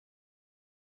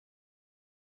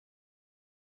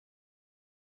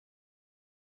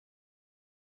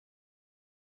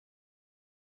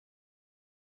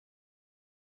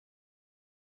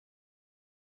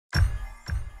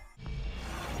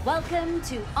Welcome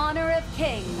to Honor of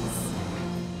Kings.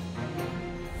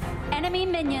 Enemy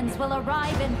minions will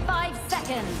arrive in 5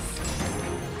 seconds.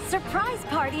 Surprise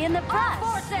party in the press!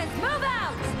 All forces, move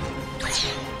out!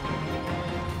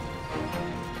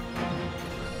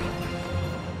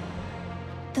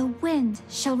 The wind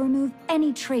shall remove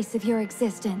any trace of your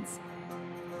existence.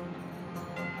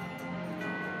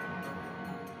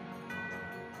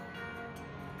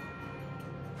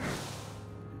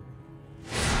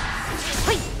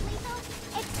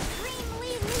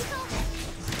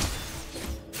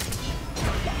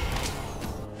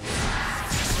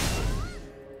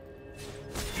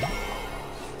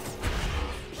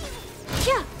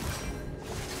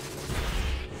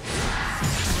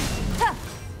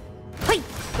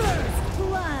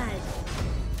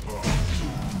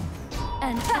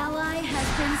 An ally has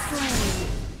been slain.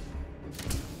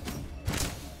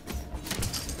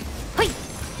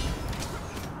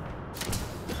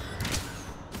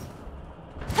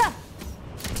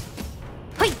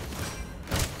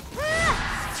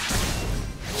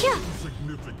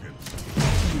 Significant.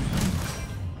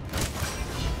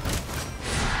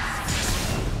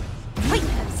 We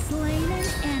have slain an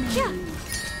enemy.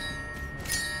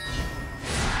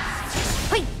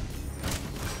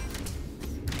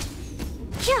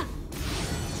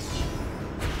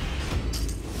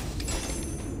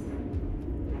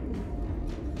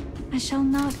 I shall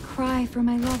not cry for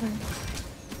my lover,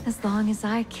 as long as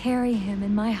I carry him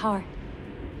in my heart.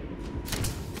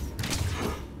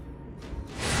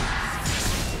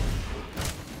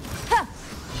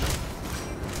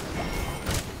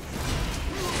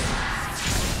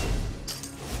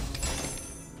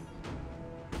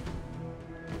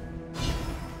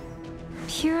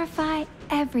 Purify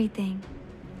everything,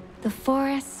 the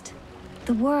forest,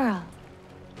 the world,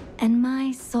 and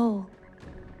my soul.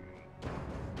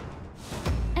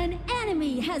 An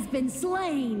enemy has been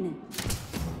slain.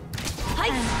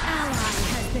 An ally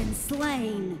has been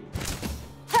slain.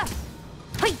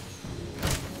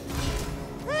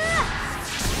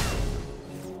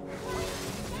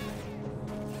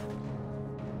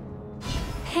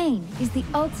 Pain is the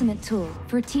ultimate tool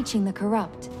for teaching the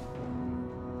corrupt.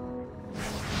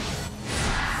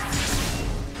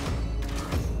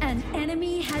 An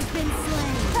enemy has been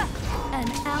slain.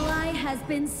 An ally has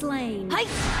been slain.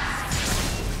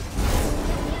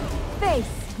 Face,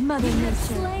 Mother You have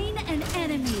Nature. slain an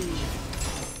enemy.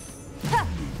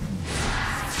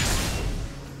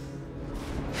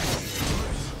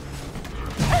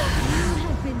 You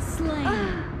have been slain.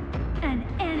 An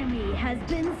enemy has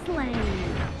been slain.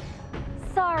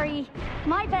 Sorry,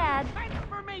 my bad.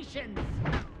 Transformations!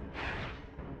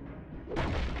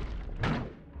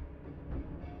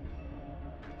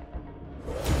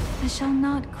 I shall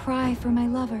not cry for my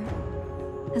lover,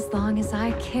 as long as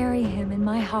I carry him in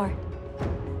my heart.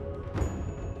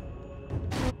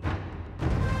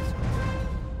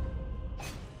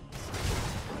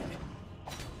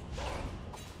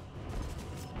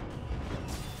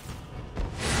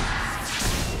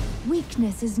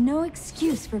 Weakness is no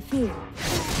excuse for fear.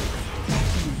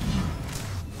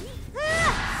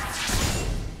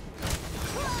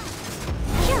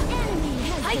 Your enemy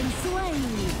has been slain.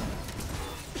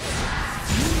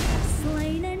 You have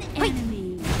slain an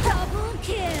enemy. Double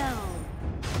kill.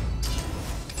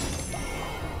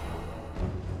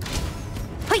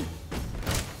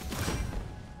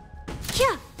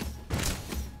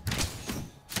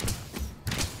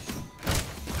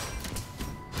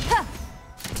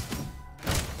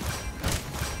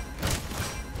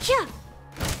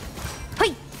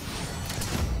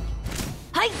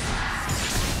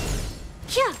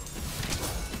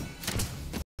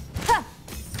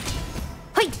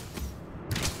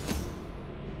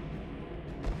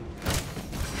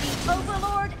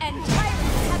 Overlord and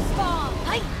tyrants have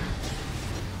spawned.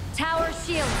 Tower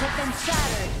shields have been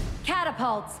shattered.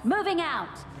 Catapults moving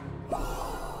out.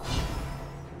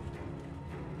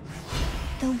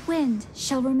 The wind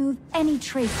shall remove any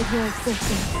trace of your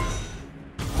existence.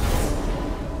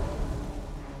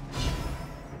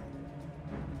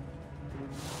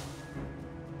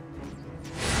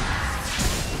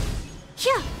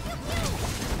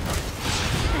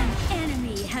 An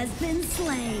enemy has been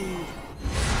slain.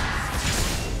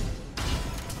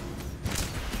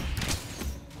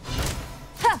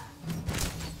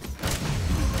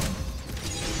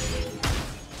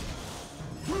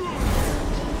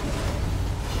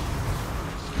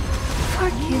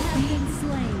 Forgive me.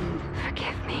 Slain.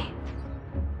 Forgive me.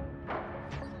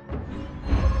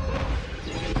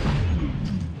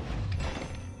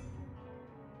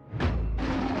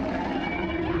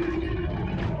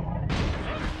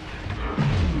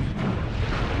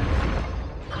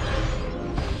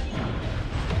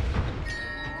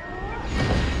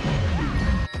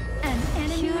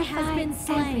 been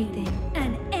slain. everything.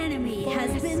 An enemy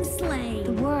has been slain.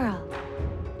 The world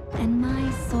and my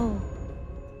soul.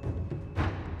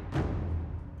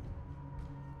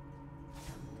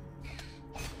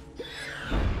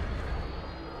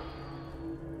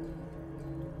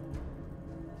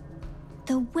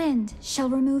 The wind shall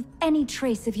remove any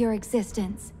trace of your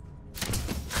existence.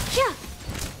 Yeah.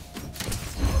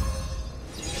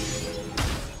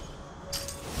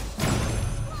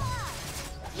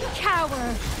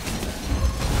 Cower!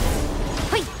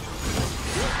 Wait.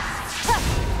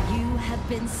 You have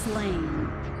been slain.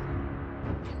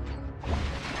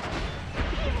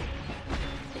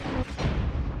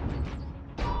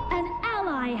 An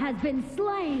ally has been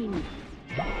slain.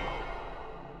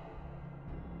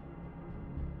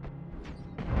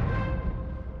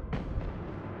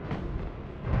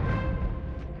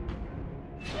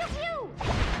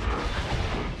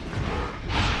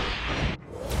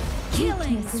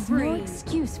 Weakness is no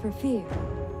excuse for fear.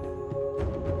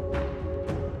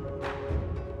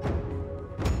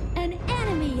 An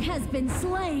enemy has been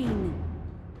slain.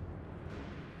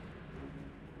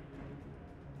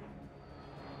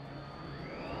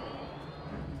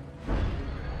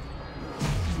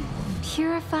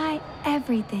 Purify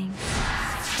everything.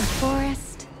 The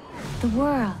forest, the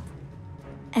world,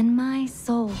 and my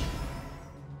soul.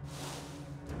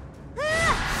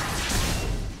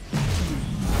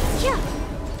 Yeah.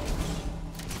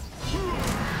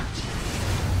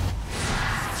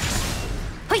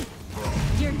 Wait.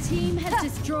 Your team has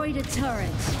destroyed a turret.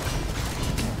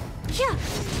 Yeah.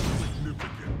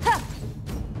 Ha.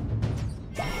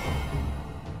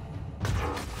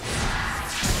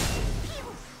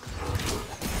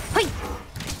 Wait.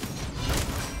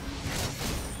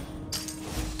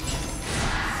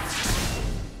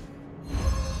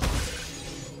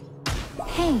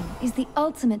 Pain is the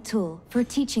ultimate tool for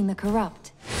teaching the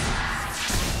corrupt.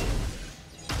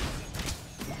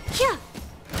 Yeah.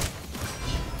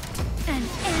 An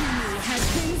enemy has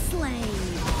been slain.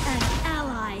 An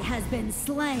ally has been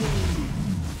slain.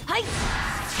 Hi.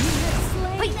 You have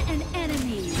slain an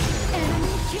enemy.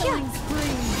 Enemy killing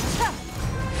spree.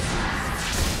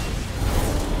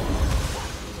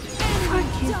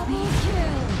 Enemy double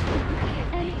kill.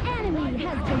 An enemy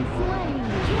has been slain.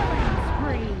 Killing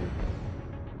spree.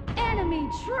 Enemy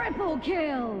triple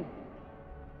kill.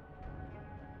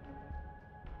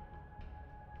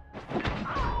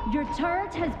 Your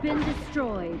turret has been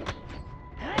destroyed.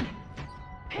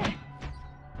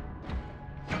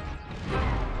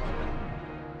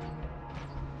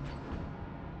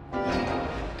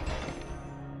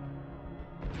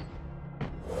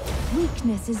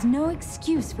 Weakness is no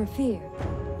excuse for fear.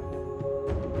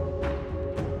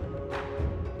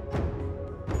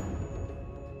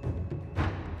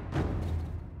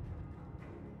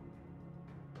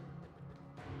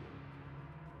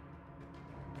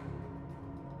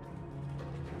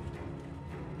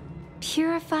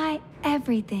 Purify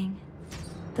everything.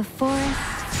 The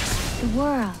forest, the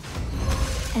world,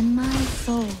 and my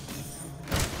soul.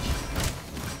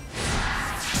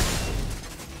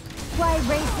 Why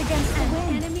race against the An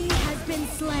wind? enemy has been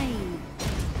slain.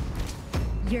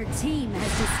 Your team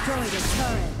has destroyed a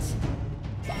turret.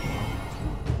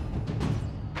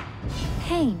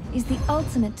 Pain is the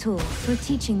ultimate tool for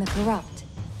teaching the corrupt.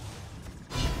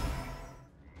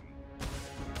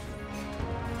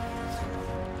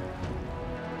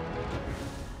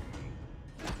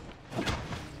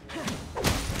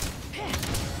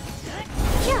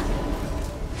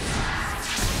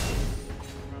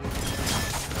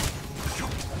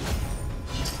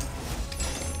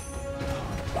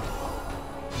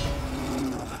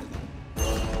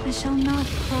 I shall not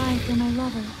cry for my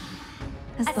lover,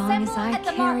 as long as I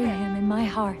carry him in my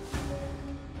heart.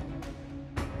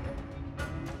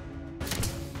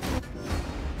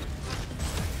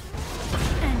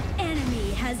 An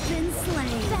enemy has been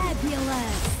slain.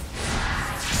 Fabulous.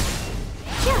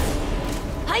 Yeah.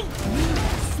 Hi. You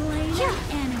have slain an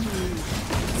enemy.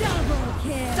 Double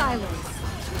kill. Silence.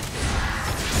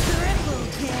 Triple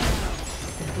kill.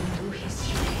 The blue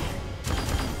history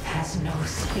has no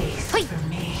space Wait. for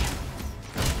me.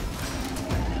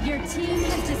 Your team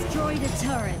has destroyed a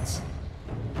turret.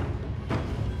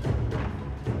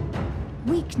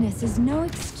 Weakness is no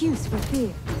excuse for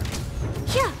fear.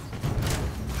 Yeah.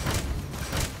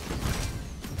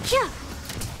 Yeah.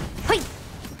 Wait.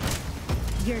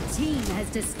 Your team has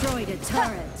destroyed a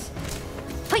turret.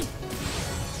 Wait.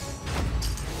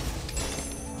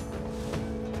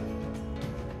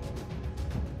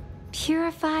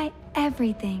 Purify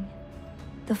everything.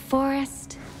 The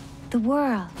forest, the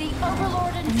world. The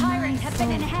Overlord and And Tyrant my have been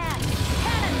soul. enhanced.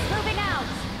 Cannons moving out.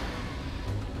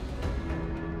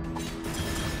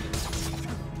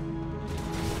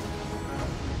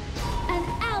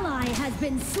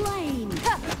 been slain.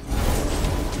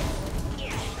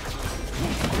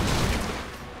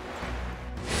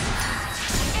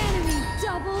 Enemy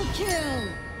double kill.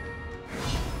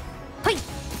 Hey!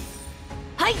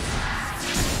 Hey!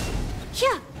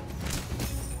 Yeah!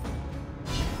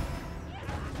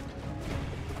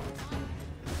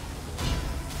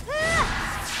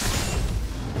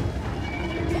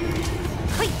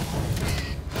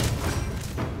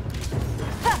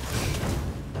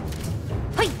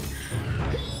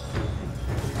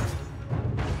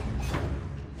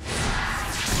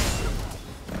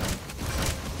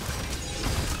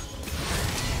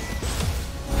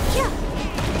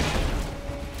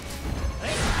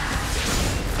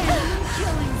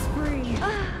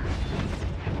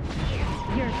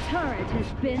 Turret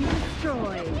has been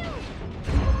destroyed.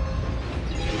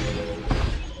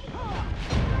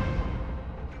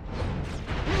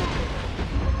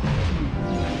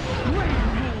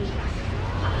 Rampage.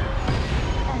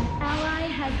 An ally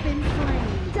has been slain.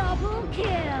 Double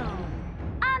kill.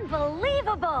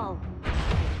 Unbelievable!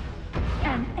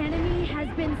 An enemy has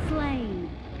been slain.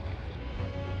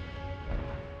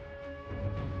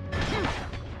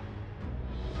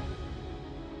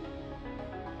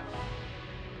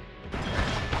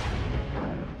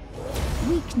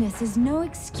 Weakness is no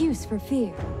excuse for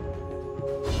fear.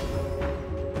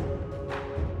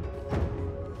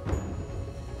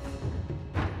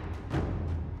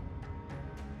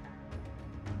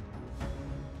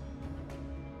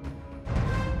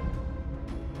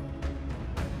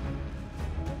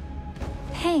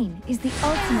 Pain is the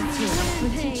ultimate tool for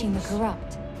teaching the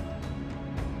corrupt.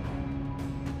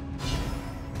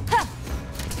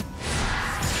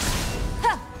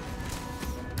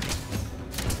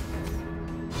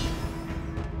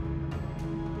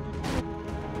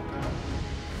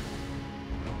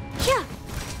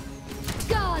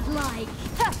 Godlike!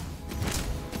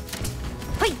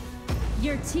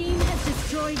 Your team has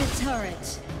destroyed a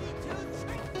turret.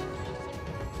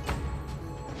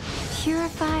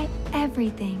 Purify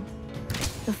everything.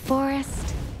 The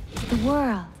forest, the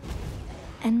world,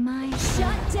 and my...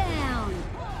 Shut down!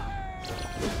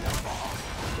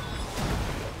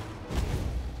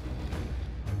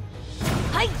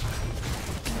 Hey!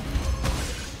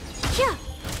 Yeah!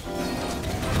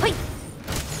 Hey!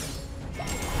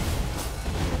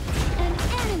 An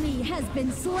enemy has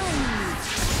been slain.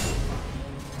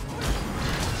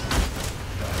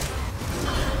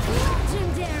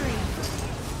 Legendary!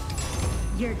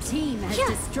 Your team has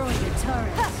destroyed a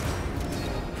turret.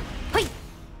 Hey!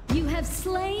 You have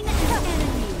slain an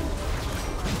enemy.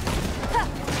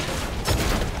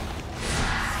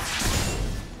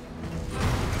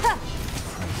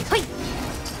 Hey!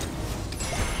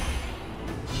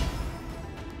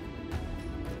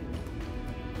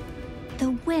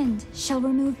 The wind shall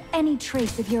remove any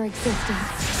trace of your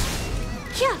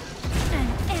existence. Yeah! An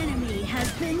enemy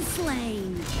has been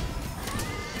slain.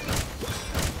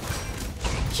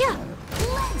 Yeah!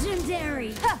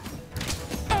 Legendary!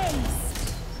 Ace!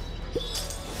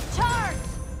 Charge!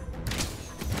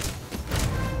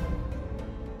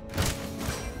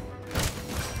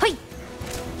 Hey!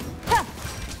 Ha!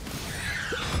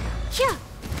 Yeah!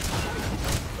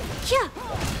 Yeah!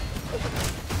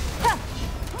 Ha!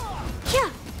 Yeah!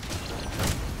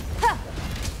 Ha!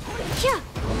 Yeah!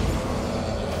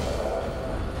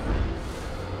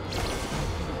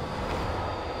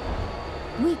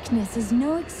 Weakness is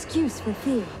no excuse for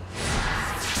fear.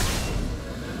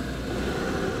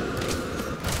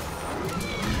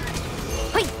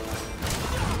 Hey!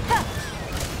 Ha!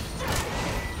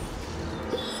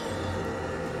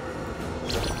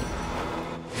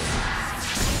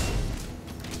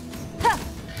 Ha!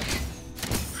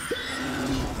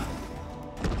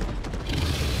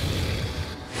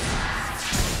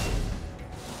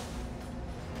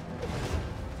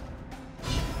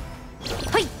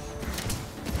 Hey!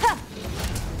 Ha!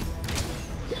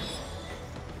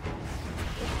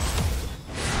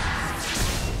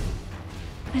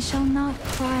 I shall not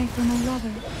cry for my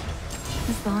lover,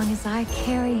 as long as I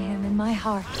carry him in my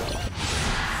heart.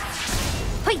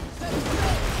 Hey!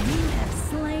 You have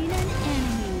slain an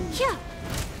enemy. Yeah!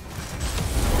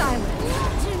 Silence.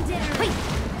 Legendary! Hey!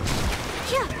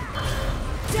 Yeah!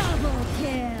 Double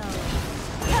kill.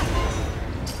 Ha!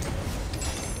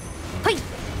 Hey!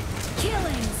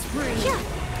 Killing spree. Yeah!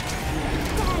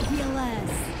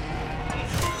 Fabulous.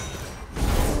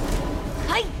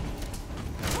 Hey!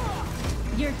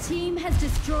 Your team has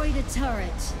destroyed a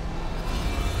turret.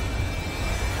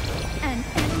 An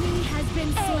enemy has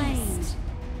been slain.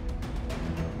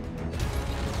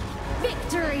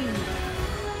 Victory!